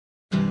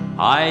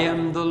I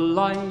am the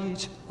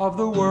light of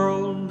the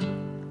world.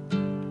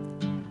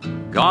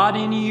 God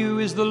in you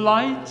is the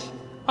light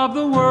of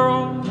the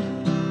world.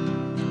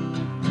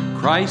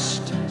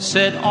 Christ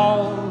said,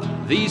 all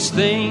these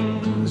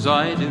things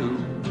I do,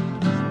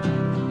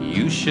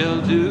 you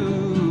shall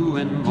do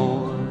and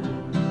more.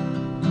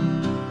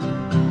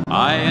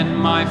 I and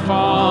my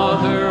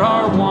Father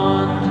are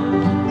one.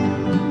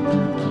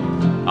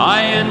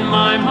 I and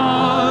my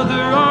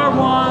mother are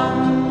one.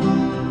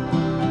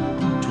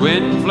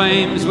 Twin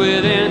flames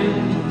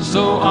within,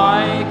 so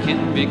I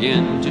can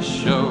begin to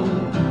show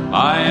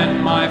I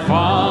and my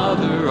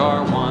Father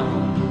are one.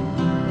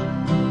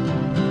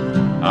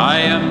 I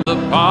am the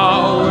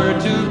power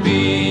to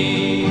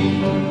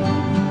be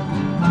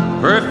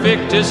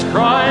perfect as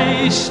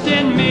Christ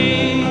in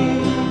me.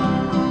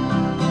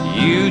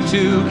 You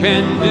too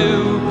can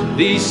do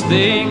these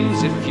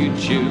things if you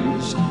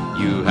choose.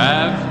 You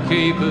have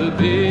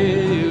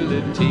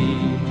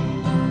capability.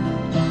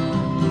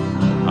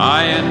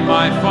 I and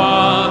my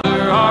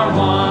Father are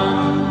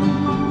one.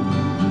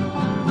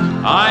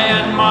 I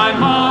and my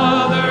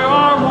mother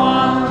are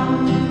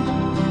one.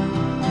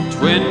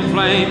 Twin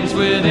flames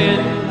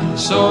within,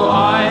 so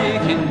I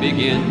can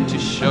begin to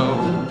show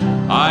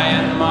I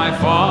and my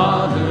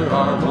Father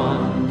are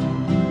one.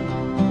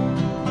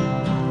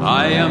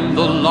 I am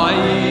the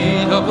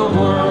light of the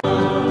world.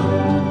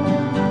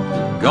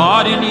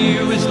 God in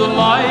you is the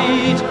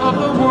light of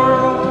the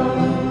world.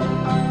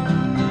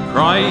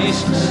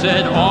 Christ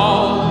said,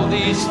 all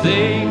these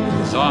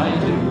things I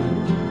do,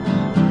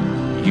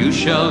 you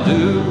shall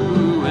do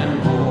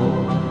and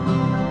more.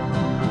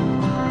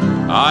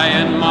 I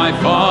and my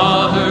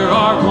Father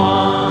are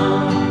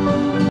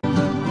one.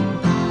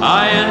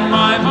 I and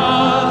my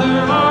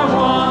mother are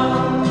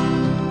one.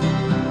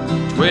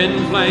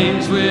 Twin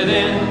flames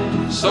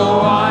within,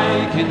 so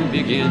I can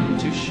begin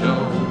to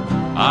show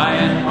I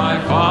and my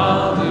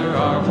Father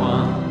are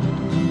one.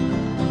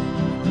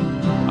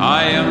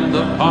 I am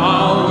the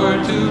power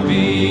to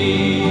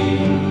be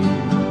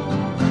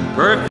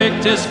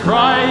perfect as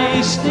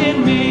Christ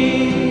in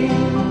me.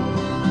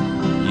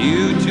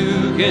 You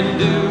too can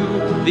do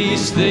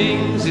these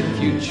things if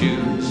you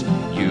choose.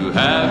 You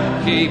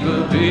have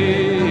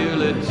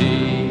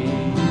capability.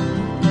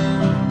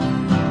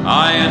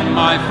 I and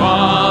my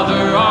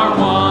Father are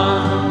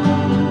one.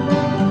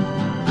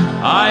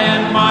 I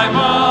and my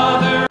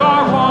mother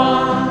are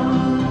one.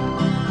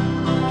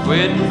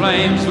 Twin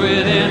flames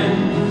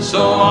within,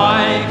 so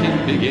I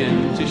can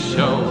begin to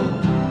show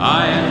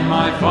I and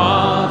my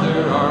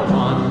Father are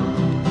one.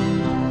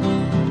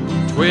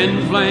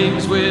 Twin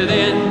flames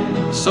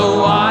within,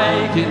 so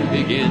I can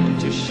begin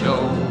to show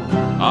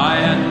I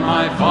and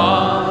my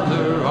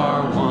Father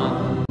are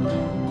one.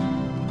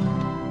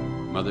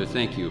 Mother,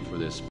 thank you for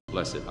this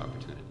blessed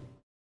opportunity.